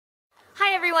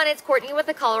everyone, it's Courtney with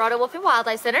the Colorado Wolf and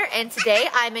Wildlife Center, and today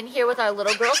I'm in here with our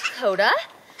little girl, Coda.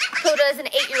 Coda is an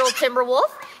 8-year-old timber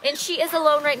wolf, and she is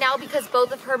alone right now because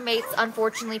both of her mates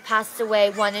unfortunately passed away,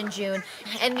 one in June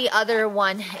and the other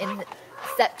one in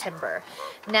September.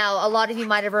 Now, a lot of you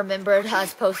might have remembered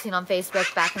us posting on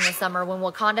Facebook back in the summer when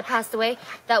Wakanda passed away.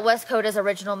 That was Coda's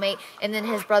original mate, and then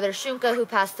his brother Shunka, who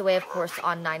passed away, of course,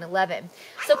 on 9/11.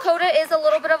 So Coda is a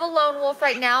little bit of a lone wolf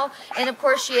right now, and of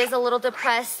course she is a little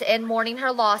depressed and mourning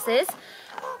her losses.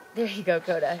 There you go,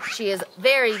 Coda. She is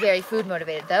very, very food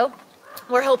motivated, though.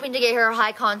 We're hoping to get her a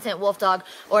high-content wolf dog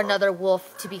or another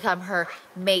wolf to become her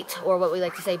mate, or what we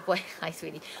like to say, hi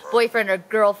sweetie, boyfriend or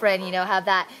girlfriend, you know, have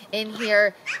that in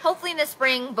here, hopefully in the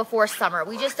spring before summer.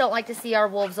 We just don't like to see our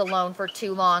wolves alone for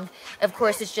too long. Of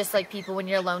course, it's just like people, when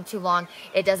you're alone too long,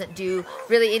 it doesn't do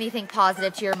really anything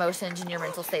positive to your emotions and your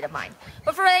mental state of mind.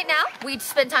 But for right now, we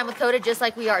spend time with Coda just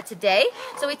like we are today,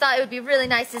 so we thought it would be really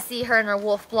nice to see her in her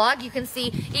wolf blog. You can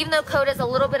see, even though Coda's a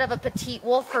little bit of a petite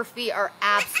wolf, her feet are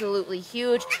absolutely huge.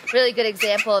 Really good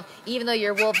example of, even though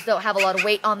your wolves don't have a lot of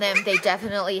weight on them, they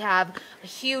definitely have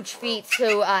huge feet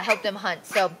to help them hunt.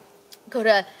 So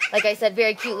Coda, like I said,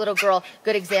 very cute little girl,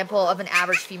 good example of an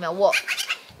average female wolf.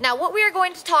 Now, what we are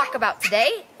going to talk about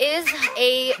today is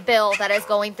a bill that is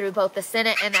going through both the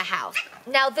Senate and the House.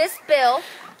 Now, this bill,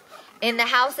 in the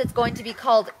House, it's going to be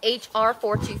called HR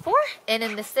 424, and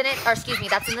in the Senate, or excuse me,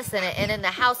 that's in the Senate, and in the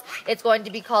House, it's going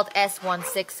to be called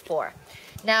S164.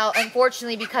 Now,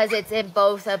 unfortunately, because it's in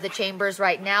both of the chambers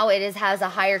right now, it has a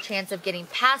higher chance of getting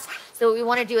passed. So what we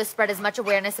want to do is spread as much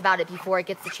awareness about it before it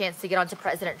gets the chance to get onto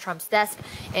President Trump's desk.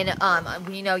 And,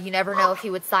 you know, you never know if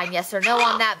he would sign yes or no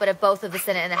on that, but if both of the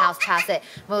Senate and the House pass it,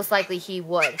 most likely he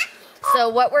would. So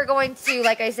what we're going to,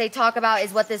 like I say, talk about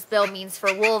is what this bill means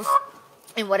for wolves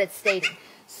and what it's stating.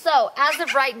 So, as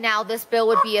of right now, this bill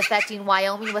would be affecting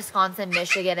Wyoming, Wisconsin,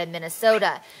 Michigan, and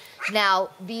Minnesota.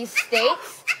 Now, these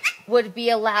states would be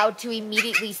allowed to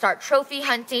immediately start trophy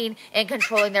hunting and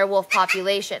controlling their wolf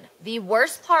population. The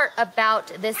worst part about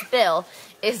this bill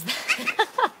is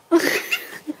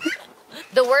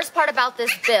the worst part about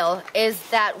this bill is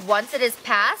that once it is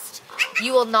passed,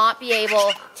 you will not be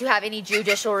able to have any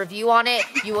judicial review on it.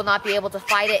 You will not be able to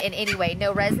fight it in any way.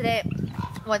 No resident,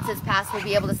 once it's passed, will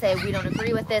be able to say, we don't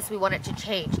agree with this, we want it to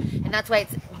change. And that's why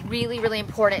it's really, really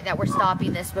important that we're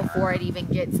stopping this before it even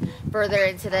gets further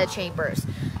into the chambers.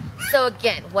 So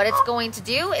again, what it's going to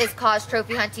do is cause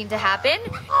trophy hunting to happen,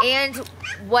 and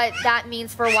what that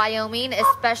means for Wyoming,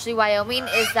 especially Wyoming,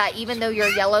 is that even though your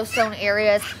Yellowstone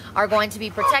areas are going to be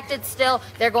protected still,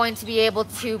 they're going to be able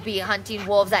to be hunting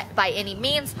wolves by any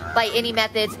means, by any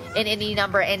methods, in any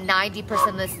number, in 90%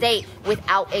 of the state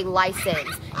without a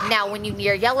license. Now, when you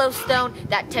near Yellowstone,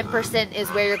 that 10% is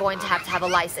where you're going to have a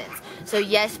license. So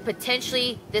yes,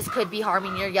 potentially this could be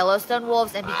harming your Yellowstone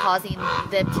wolves and be causing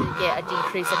them to get a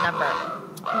decrease in number.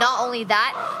 Not only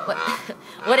that,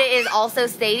 what it is also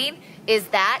stating is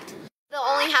that they'll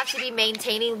only have to be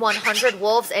maintaining 100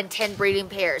 wolves and 10 breeding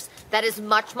pairs. That is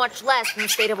much, much less than the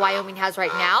state of Wyoming has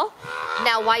right now.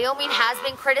 Now, Wyoming has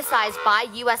been criticized by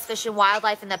U.S. Fish and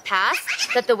Wildlife in the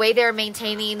past that the way they're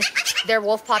maintaining their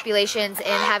wolf populations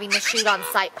and having the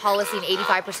shoot-on-site policy in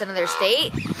 85% of their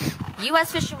state,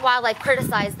 U.S. Fish and Wildlife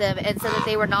criticized them and said that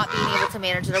they were not being able to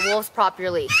manage their wolves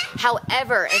properly.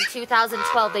 However, in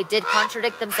 2012, they did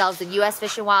contradict themselves, and U.S.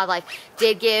 Fish and Wildlife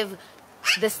did give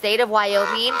the state of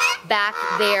Wyoming back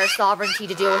their sovereignty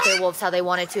to deal with their wolves how they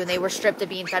wanted to, and they were stripped of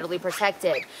being federally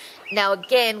protected. Now,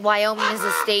 again, Wyoming is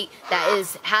a state that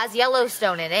has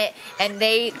Yellowstone in it, and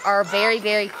they are very,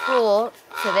 very cruel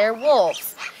to their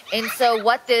wolves. And so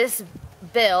what this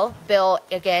bill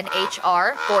again,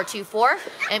 HR 424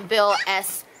 and Bill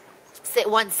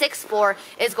S164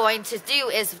 is going to do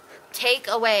is take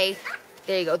away,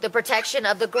 there you go, the protection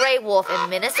of the gray wolf in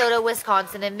Minnesota,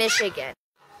 Wisconsin, and Michigan.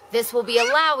 This will be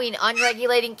allowing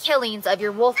unregulated killings of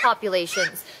your wolf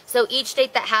populations. So each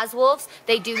state that has wolves,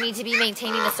 they do need to be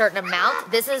maintaining a certain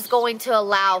amount. This is going to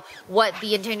allow what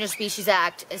the Endangered Species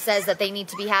Act says that they need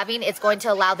to be having. It's going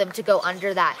to allow them to go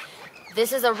under that.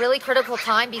 This is a really critical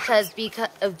time because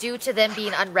due to them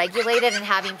being unregulated and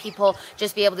having people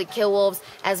just be able to kill wolves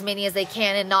as many as they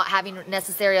can and not having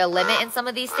necessarily a limit in some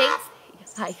of these states,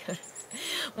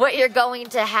 what you're going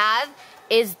to have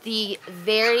is the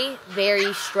very,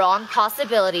 very strong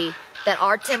possibility that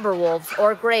our timber wolves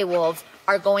or gray wolves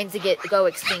are going to go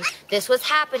extinct. This was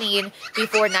happening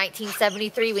before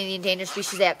 1973 when the Endangered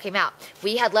Species Act came out.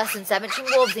 We had less than 17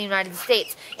 wolves in the United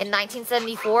States. In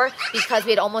 1974, because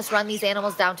we had almost run these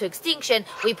animals down to extinction,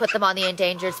 we put them on the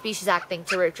Endangered Species Act thanks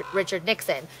to Richard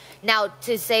Nixon. Now,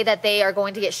 to say that they are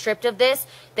going to get stripped of this,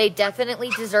 they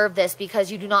definitely deserve this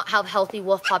because you do not have healthy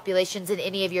wolf populations in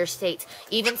any of your states.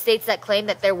 Even states that claim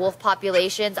that their wolf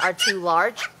populations are too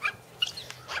large,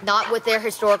 not with their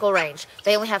historical range.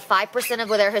 They only have 5% of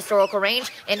their historical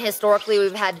range, and historically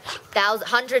we've had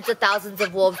hundreds of thousands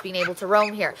of wolves being able to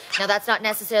roam here. Now that's not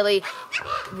necessarily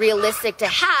realistic to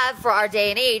have for our day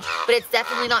and age, but it's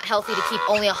definitely not healthy to keep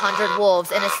only 100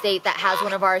 wolves in a state that has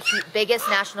one of our biggest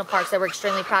national parks that we're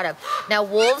extremely proud of. Now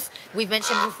wolves, we've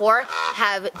mentioned before,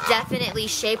 have definitely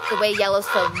shaped the way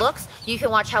Yellowstone looks. You can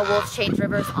watch how wolves change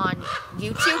rivers on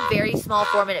YouTube, very small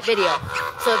 4-minute video.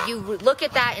 So if you look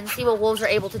at that and see what wolves are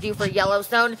able to do for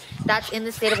Yellowstone, that's in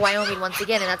the state of Wyoming once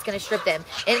again, and that's going to strip them.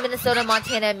 In Minnesota,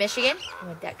 Montana, and Michigan. You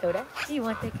want that, Coda? Do you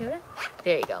want that, Coda?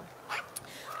 There you go.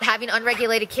 Having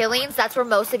unregulated killings, that's where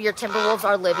most of your timber wolves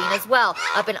are living as well,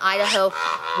 up in Idaho,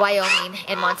 Wyoming,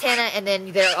 and Montana, and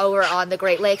then they're over on the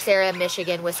Great Lakes area,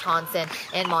 Michigan, Wisconsin,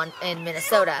 and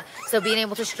Minnesota. So being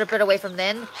able to strip it away from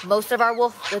them, most of our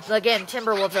again,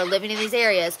 timber wolves are living in these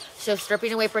areas, so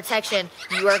stripping away protection,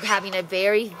 you are having a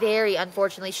very, very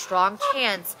unfortunately strong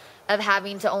chance of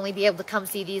having to only be able to come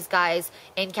see these guys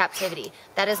in captivity.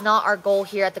 That is not our goal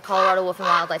here at the Colorado Wolf and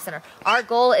Wildlife Center. Our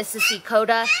goal is to see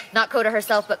Coda, not Coda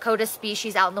herself, but Coda's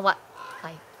species out in the wild.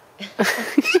 Hi.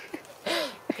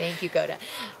 Thank you, Coda.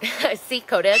 See,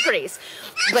 Coda agrees.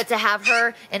 But to have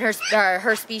her and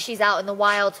her species out in the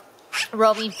wild,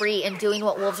 roaming free and doing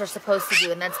what wolves are supposed to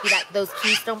do, and that's be those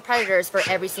keystone predators for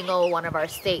every single one of our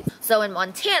states. So in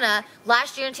Montana,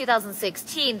 last year in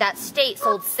 2016, that state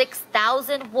sold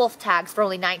 6,000 wolf tags for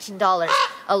only $19.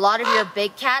 A lot of your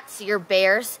big cats, your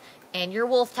bears, and your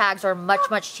wolf tags are much,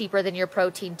 much cheaper than your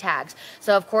protein tags.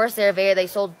 So of course they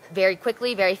sold very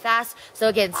quickly, very fast. So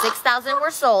again, 6,000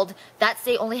 were sold. That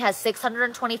state only has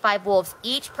 625 wolves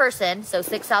each person, so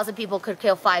 6,000 people could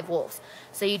kill 5 wolves.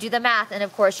 So you do the math, and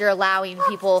of course you're allowing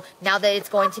people, now that it's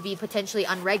going to be potentially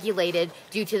unregulated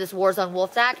due to this Wars on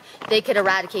Wolves Act, they could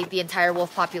eradicate the entire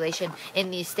wolf population in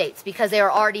these states because they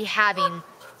are already having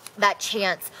that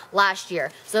chance last year.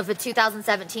 So if in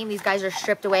 2017 these guys are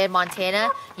stripped away in Montana,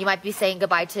 you might be saying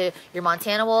goodbye to your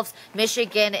Montana wolves.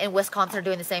 Michigan and Wisconsin are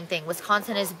doing the same thing.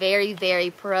 Wisconsin is very, very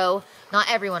pro, not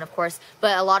everyone of course,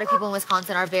 but a lot of people in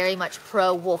Wisconsin are very much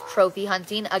pro wolf trophy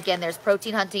hunting. Again, there's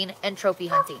protein hunting and trophy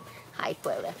hunting. Hi,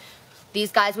 Quota.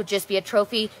 These guys would just be a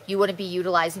trophy. You wouldn't be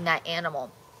utilizing that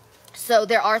animal. So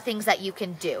there are things that you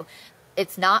can do.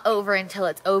 It's not over until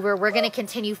it's over. We're going to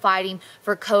continue fighting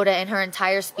for Coda and her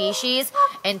entire species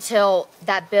until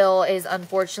that bill is,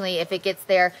 unfortunately, if it gets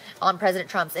there on President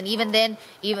Trump's. And even then,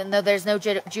 even though there's no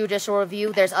judicial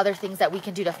review, there's other things that we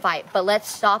can do to fight. But let's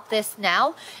stop this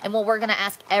now. And what we're going to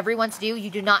ask everyone to do, you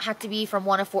do not have to be from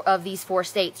one of these 4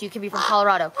 states. You can be from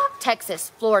Colorado,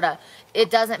 Texas, Florida. It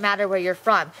doesn't matter where you're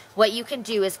from. What you can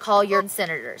do is call your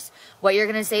senators. What you're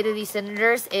going to say to these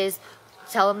senators is,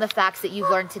 tell them the facts that you've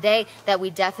learned today, that we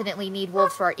definitely need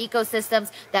wolves for our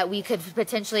ecosystems, that we could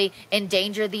potentially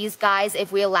endanger these guys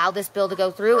if we allow this bill to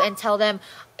go through, and tell them,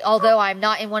 although I'm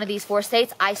not in one of these 4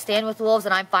 states, I stand with wolves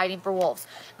and I'm fighting for wolves.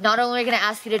 Not only are we going to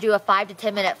ask you to do a 5 to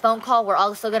 10 minute phone call, we're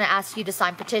also going to ask you to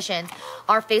sign petitions.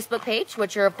 Our Facebook page,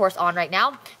 which you're of course on right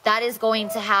now, that is going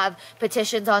to have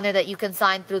petitions on there that you can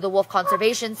sign through the Wolf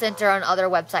Conservation Center and other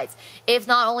websites. If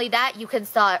not only that, you can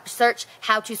search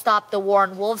How to Stop the War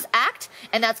on Wolves Act,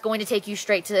 and that's going to take you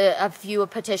straight to a few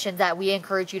petitions that we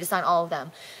encourage you to sign all of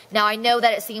them. Now, I know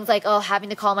that it seems like, oh, having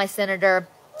to call my senator,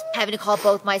 having to call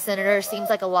both my senators seems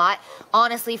like a lot.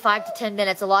 Honestly, 5 to 10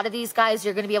 minutes. A lot of these guys,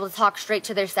 you're going to be able to talk straight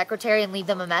to their secretary and leave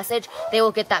them a message. They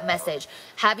will get that message.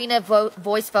 Having a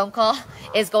voice phone call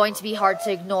is going to be hard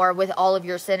to ignore with all of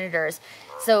your senators.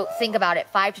 So think about it,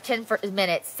 5 to 10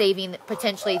 minutes saving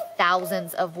potentially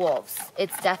thousands of wolves.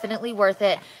 It's definitely worth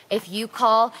it. If you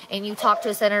call and you talk to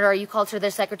a senator or you call to their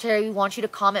secretary, we want you to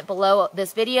comment below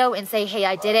this video and say, hey,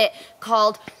 I did it,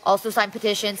 called, also sign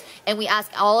petitions. And we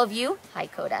ask all of you, hi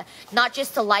Coda, not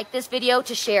just to like this video,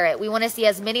 to share it. We want to see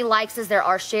as many likes as there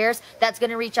are shares. That's going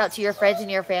to reach out to your friends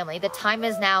and your family. The time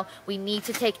is now. We need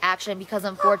to take action because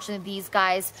unfortunately these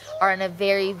guys are in a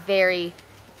very, very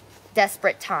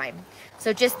desperate time.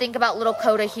 So just think about little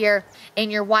Coda here in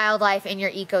your wildlife, in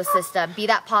your ecosystem. Be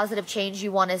that positive change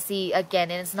you want to see again.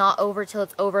 And it's not over till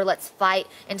it's over. Let's fight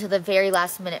until the very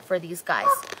last minute for these guys.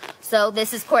 So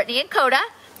this is Courtney and Coda.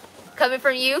 coming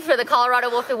from you for the Colorado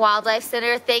Wolf and Wildlife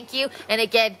Center. Thank you. And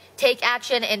again, take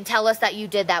action and tell us that you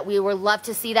did that. We would love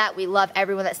to see that. We love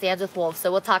everyone that stands with wolves.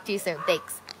 So we'll talk to you soon.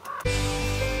 Thanks.